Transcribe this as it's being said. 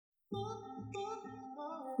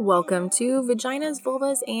Welcome to Vaginas,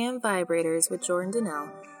 Vulvas, and Vibrators with Jordan Donnell.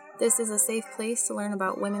 This is a safe place to learn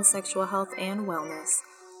about women's sexual health and wellness.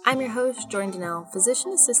 I'm your host, Jordan Donnell,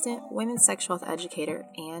 physician assistant, women's sexual health educator,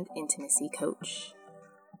 and intimacy coach.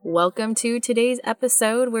 Welcome to today's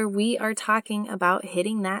episode where we are talking about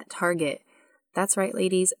hitting that target. That's right,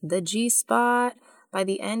 ladies, the G-spot. By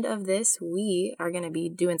the end of this, we are going to be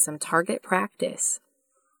doing some target practice.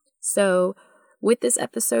 So, with this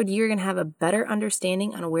episode, you're going to have a better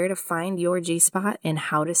understanding on where to find your G-spot and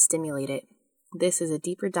how to stimulate it. This is a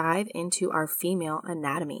deeper dive into our female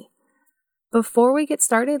anatomy. Before we get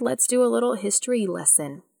started, let's do a little history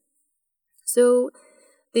lesson. So,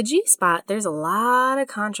 the G-spot, there's a lot of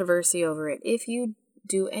controversy over it. If you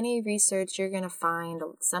do any research, you're going to find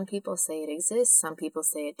some people say it exists, some people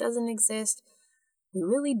say it doesn't exist. We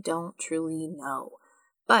really don't truly know.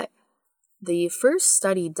 But the first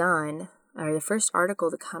study done, or the first article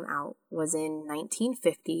to come out, was in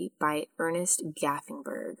 1950 by Ernest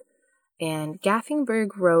Gaffenberg. And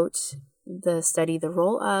Gaffenberg wrote the study, The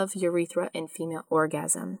Role of Urethra in Female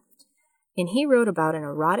Orgasm. And he wrote about an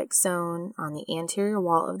erotic zone on the anterior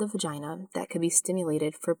wall of the vagina that could be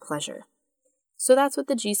stimulated for pleasure. So that's what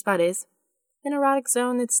the G-spot is, an erotic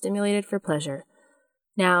zone that's stimulated for pleasure.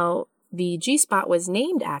 Now, the G-spot was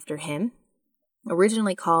named after him,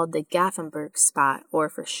 originally called the Gaffenberg spot, or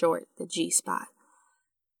for short, the G-spot.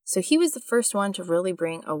 So he was the first one to really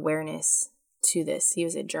bring awareness to this. He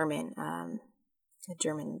was a German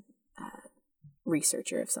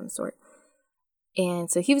researcher of some sort. And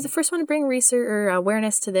so he was the first one to bring research or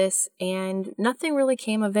awareness to this, and nothing really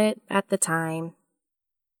came of it at the time.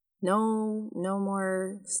 No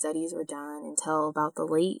more studies were done until about the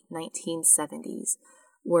late 1970s,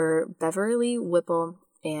 where Beverly Whipple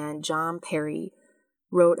and John Perry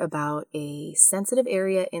wrote about a sensitive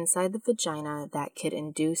area inside the vagina that could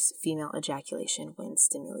induce female ejaculation when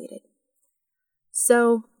stimulated.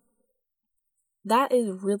 So that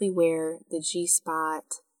is really where the G-spot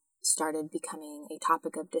started becoming a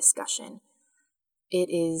topic of discussion. It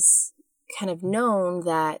is kind of known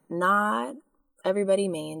that not everybody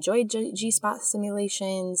may enjoy G-spot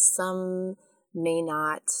stimulation. Some may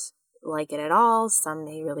not like it at all. Some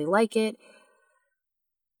may really like it.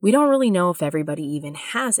 We don't really know if everybody even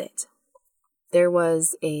has it. There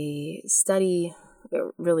was a study,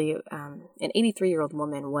 really, an 83-year-old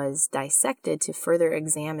woman was dissected to further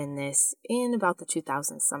examine this in about the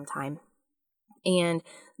 2000s sometime. And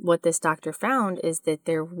what this doctor found is that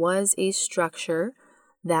there was a structure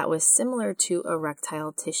that was similar to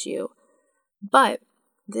erectile tissue. But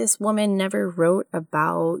this woman never wrote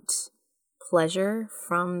about pleasure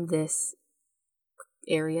from this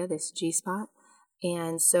area, this G-spot.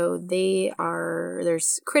 And so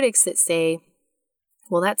there's critics that say,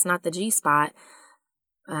 well, that's not the G-spot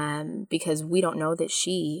because we don't know that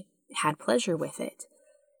she had pleasure with it.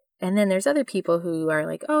 And then there's other people who are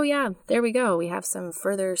like, oh yeah, there we go. We have some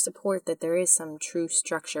further support that there is some true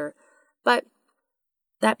structure. But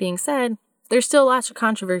that being said, there's still lots of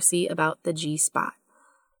controversy about the G-spot.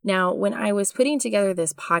 Now, when I was putting together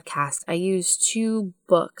this podcast, I used two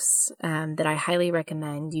books that I highly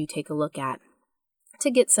recommend you take a look at to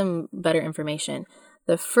get some better information.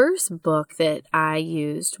 The first book that I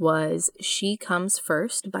used was She Comes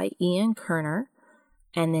First by Ian Kerner.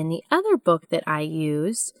 And then the other book that I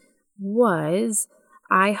used was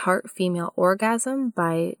I Heart Female Orgasm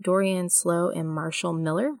by Dorian Slow and Marshall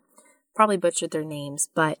Miller. Probably butchered their names,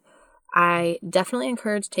 but I definitely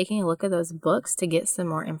encourage taking a look at those books to get some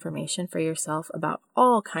more information for yourself about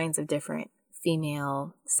all kinds of different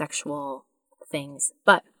female sexual things.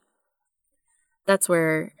 But that's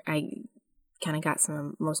where I kind of got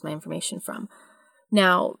most of my information from.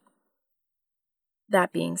 Now,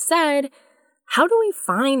 that being said, how do we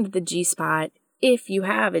find the G-spot if you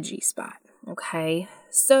have a G-spot? Okay,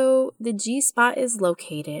 so the G-spot is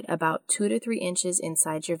located about 2 to 3 inches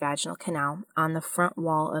inside your vaginal canal on the front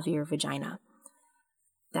wall of your vagina,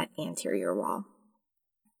 that anterior wall.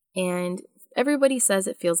 And everybody says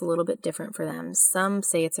it feels a little bit different for them. Some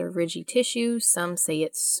say it's a ridgy tissue, some say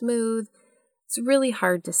it's smooth. It's really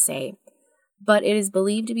hard to say, but it is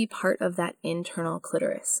believed to be part of that internal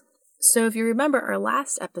clitoris. So if you remember our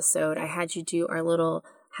last episode, I had you do our little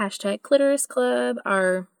hashtag clitoris club,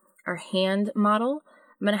 our hand model.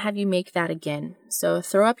 I'm going to have you make that again. So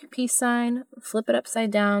throw up your peace sign, flip it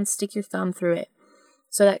upside down, stick your thumb through it.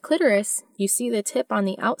 So that clitoris, you see the tip on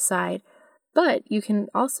the outside, but you can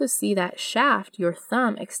also see that shaft, your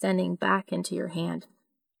thumb, extending back into your hand.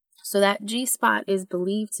 So that G-spot is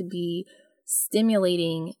believed to be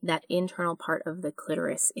stimulating that internal part of the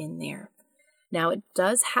clitoris in there. Now, it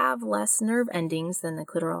does have less nerve endings than the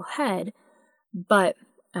clitoral head, but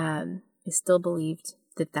is still believed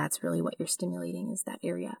that that's really what you're stimulating, is that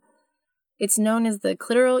area. It's known as the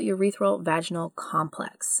clitoral urethral vaginal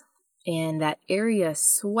complex, and that area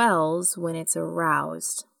swells when it's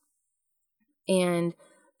aroused. And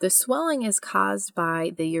the swelling is caused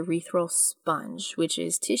by the urethral sponge, which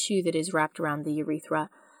is tissue that is wrapped around the urethra.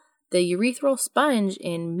 The urethral sponge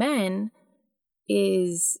in men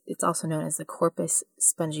it's also known as the corpus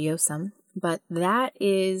spongiosum, but that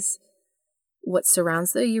is what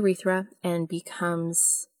surrounds the urethra and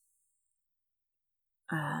becomes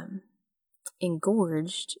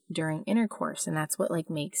engorged during intercourse, and that's what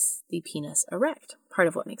makes the penis erect, part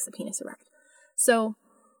of what makes the penis erect. So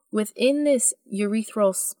within this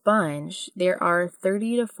urethral sponge, there are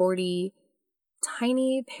 30 to 40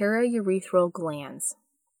 tiny paraurethral glands,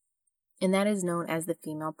 and that is known as the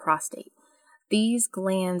female prostate. These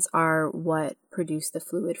glands are what produce the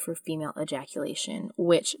fluid for female ejaculation,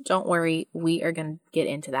 which, don't worry, we are going to get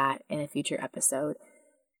into that in a future episode.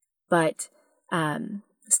 But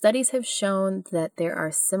studies have shown that there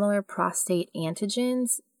are similar prostate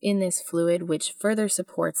antigens in this fluid, which further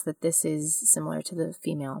supports that this is similar to the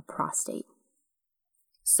female prostate.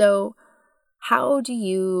 So, how do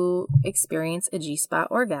you experience a G-spot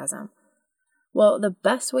orgasm? Well, the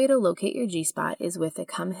best way to locate your G-spot is with a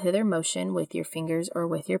come-hither motion with your fingers or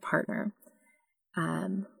with your partner,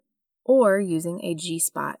 or using a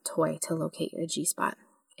G-spot toy to locate your G-spot.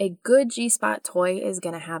 A good G-spot toy is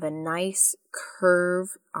going to have a nice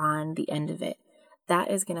curve on the end of it. That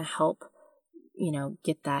is going to help,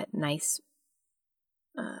 get that nice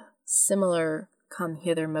similar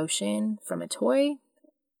come-hither motion from a toy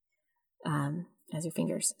as your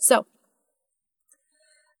fingers. So,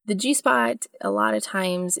 the G-spot a lot of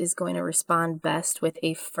times is going to respond best with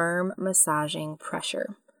a firm massaging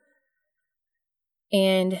pressure.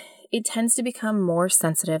 And it tends to become more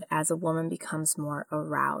sensitive as a woman becomes more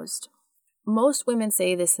aroused. Most women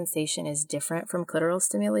say this sensation is different from clitoral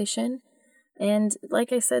stimulation. And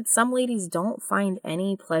like I said, some ladies don't find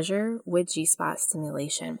any pleasure with G-spot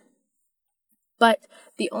stimulation. But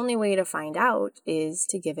the only way to find out is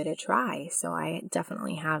to give it a try. So I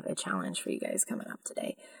definitely have a challenge for you guys coming up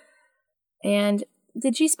today. And the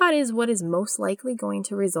G-spot is what is most likely going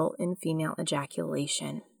to result in female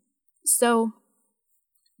ejaculation. So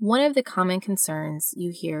one of the common concerns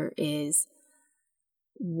you hear is,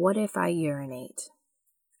 what if I urinate?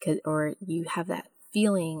 Or you have that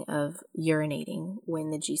feeling of urinating when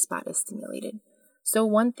the G-spot is stimulated. So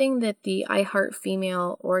one thing that the I Heart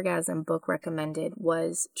Female Orgasm book recommended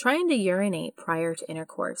was trying to urinate prior to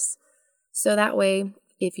intercourse. So that way,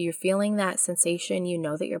 if you're feeling that sensation, you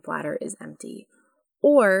know that your bladder is empty.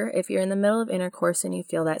 Or if you're in the middle of intercourse and you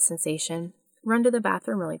feel that sensation, run to the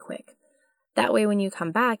bathroom really quick. That way, when you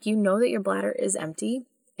come back, you know that your bladder is empty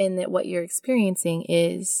and that what you're experiencing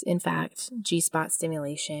is, in fact, G-spot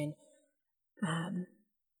stimulation.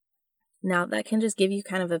 Now, that can just give you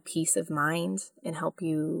kind of a peace of mind and help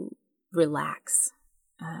you relax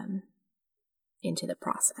into the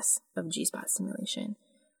process of G-spot stimulation.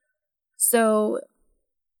 So,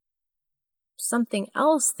 something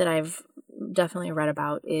else that I've definitely read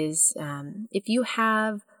about is if you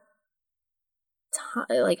have,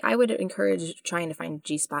 I would encourage trying to find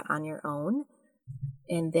G-spot on your own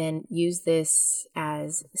and then use this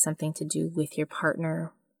as something to do with your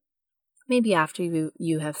partner. Maybe after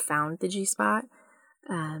you have found the G-spot.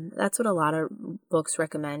 That's what a lot of books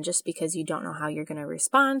recommend, just because you don't know how you're going to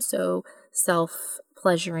respond. So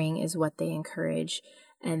self-pleasuring is what they encourage.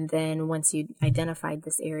 And then once you identified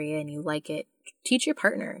this area and you like it, teach your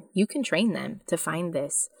partner. You can train them to find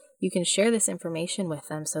this. You can share this information with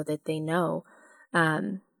them so that they know.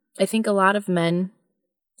 I think a lot of men,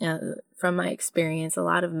 from my experience, a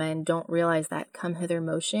lot of men don't realize that come hither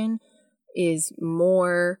motion is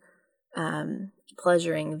more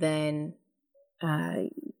pleasuring than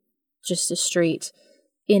just a straight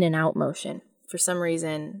in and out motion. For some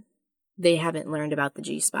reason, they haven't learned about the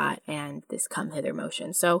G-spot and this come hither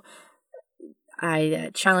motion. So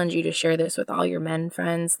I challenge you to share this with all your men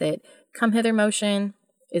friends, that come hither motion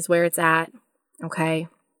is where it's at. Okay.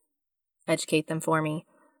 Educate them for me.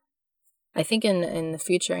 I think in the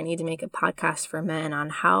future, I need to make a podcast for men on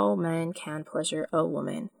how men can pleasure a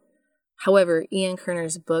woman. However, Ian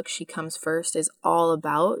Kerner's book, She Comes First, is all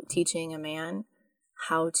about teaching a man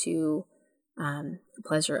how to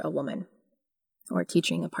pleasure a woman, or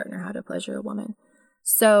teaching a partner how to pleasure a woman.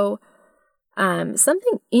 So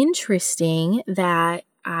something interesting that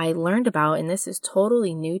I learned about, and this is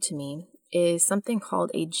totally new to me, is something called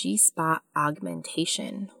a G-spot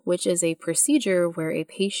augmentation, which is a procedure where a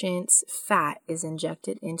patient's fat is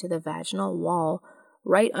injected into the vaginal wall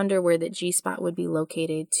right under where the G-spot would be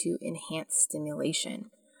located to enhance stimulation.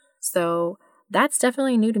 So that's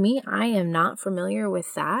definitely new to me. I am not familiar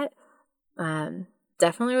with that.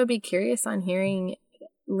 Definitely would be curious on hearing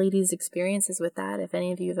ladies' experiences with that. If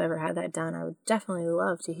any of you have ever had that done, I would definitely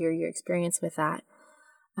love to hear your experience with that.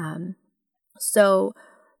 So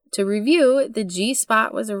to review, the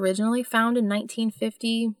G-spot was originally found in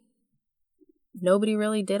 1950. Nobody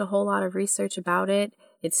really did a whole lot of research about it.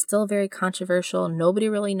 It's still very controversial. Nobody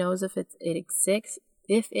really knows if it exists.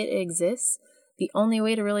 The only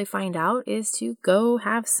way to really find out is to go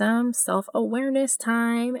have some self-awareness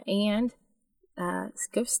time and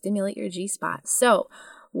go stimulate your G-spot. So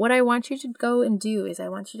what I want you to go and do is I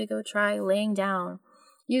want you to go try laying down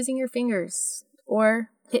using your fingers, or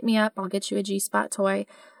hit me up. I'll get you a G-spot toy.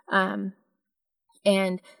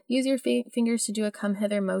 And use your fingers to do a come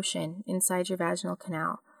hither motion inside your vaginal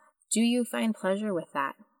canal. Do you find pleasure with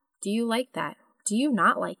that? Do you like that? Do you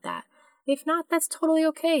not like that? If not, that's totally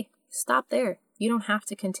okay. Stop there. You don't have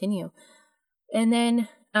to continue. And then,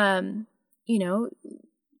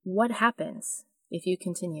 what happens if you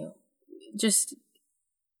continue? Just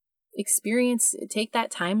take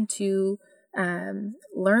that time to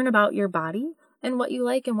learn about your body and what you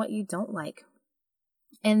like and what you don't like.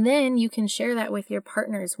 And then you can share that with your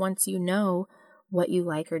partners once you know what you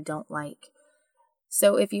like or don't like.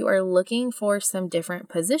 So if you are looking for some different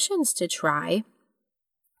positions to try,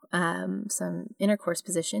 some intercourse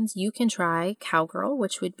positions, you can try cowgirl,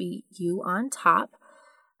 which would be you on top.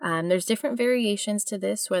 There's different variations to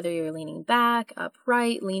this, whether you're leaning back,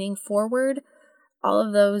 upright, leaning forward. All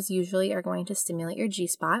of those usually are going to stimulate your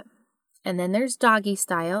G-spot. And then there's doggy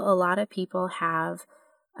style. A lot of people have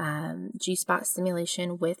G-spot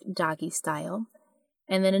stimulation with doggy style.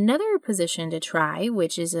 And then another position to try,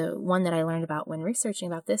 which is one that I learned about when researching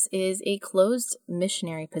about this, is a closed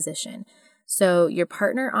missionary position. So your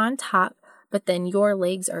partner on top, but then your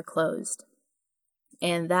legs are closed.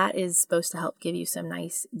 And that is supposed to help give you some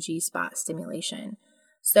nice G-spot stimulation.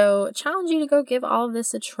 So challenge you to go give all of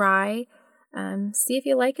this a try. See if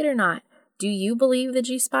you like it or not. Do you believe the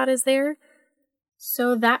G-spot is there?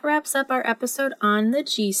 So that wraps up our episode on the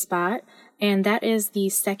G-spot, and that is the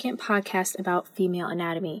second podcast about female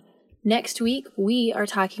anatomy. Next week, we are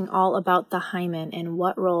talking all about the hymen and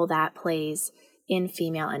what role that plays in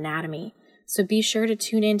female anatomy. So be sure to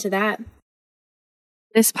tune into that.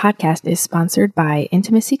 This podcast is sponsored by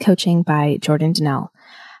Intimacy Coaching by Jordan Donnell.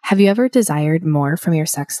 Have you ever desired more from your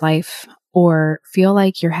sex life, or feel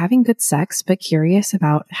like you're having good sex but curious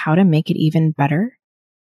about how to make it even better?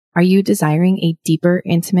 Are you desiring a deeper,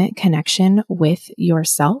 intimate connection with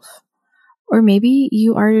yourself? Or maybe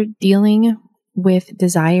you are dealing with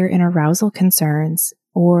desire and arousal concerns,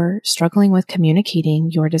 or struggling with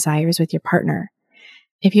communicating your desires with your partner.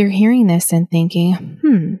 If you're hearing this and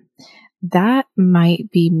thinking, that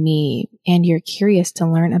might be me, and you're curious to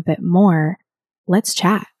learn a bit more, let's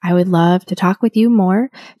chat. I would love to talk with you more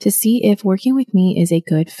to see if working with me is a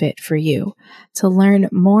good fit for you. To learn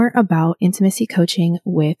more about intimacy coaching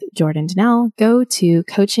with Jordan Donnell, go to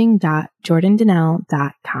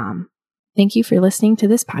coaching.jordandonnell.com. Thank you for listening to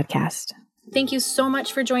this podcast. Thank you so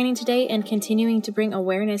much for joining today and continuing to bring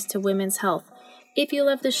awareness to women's health. If you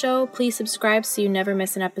love the show, please subscribe so you never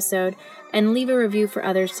miss an episode, and leave a review for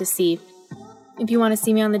others to see. If you want to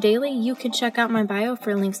see me on the daily, you can check out my bio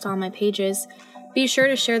for links to all my pages. Be sure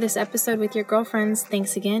to share this episode with your girlfriends.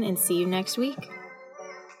 Thanks again, and see you next week.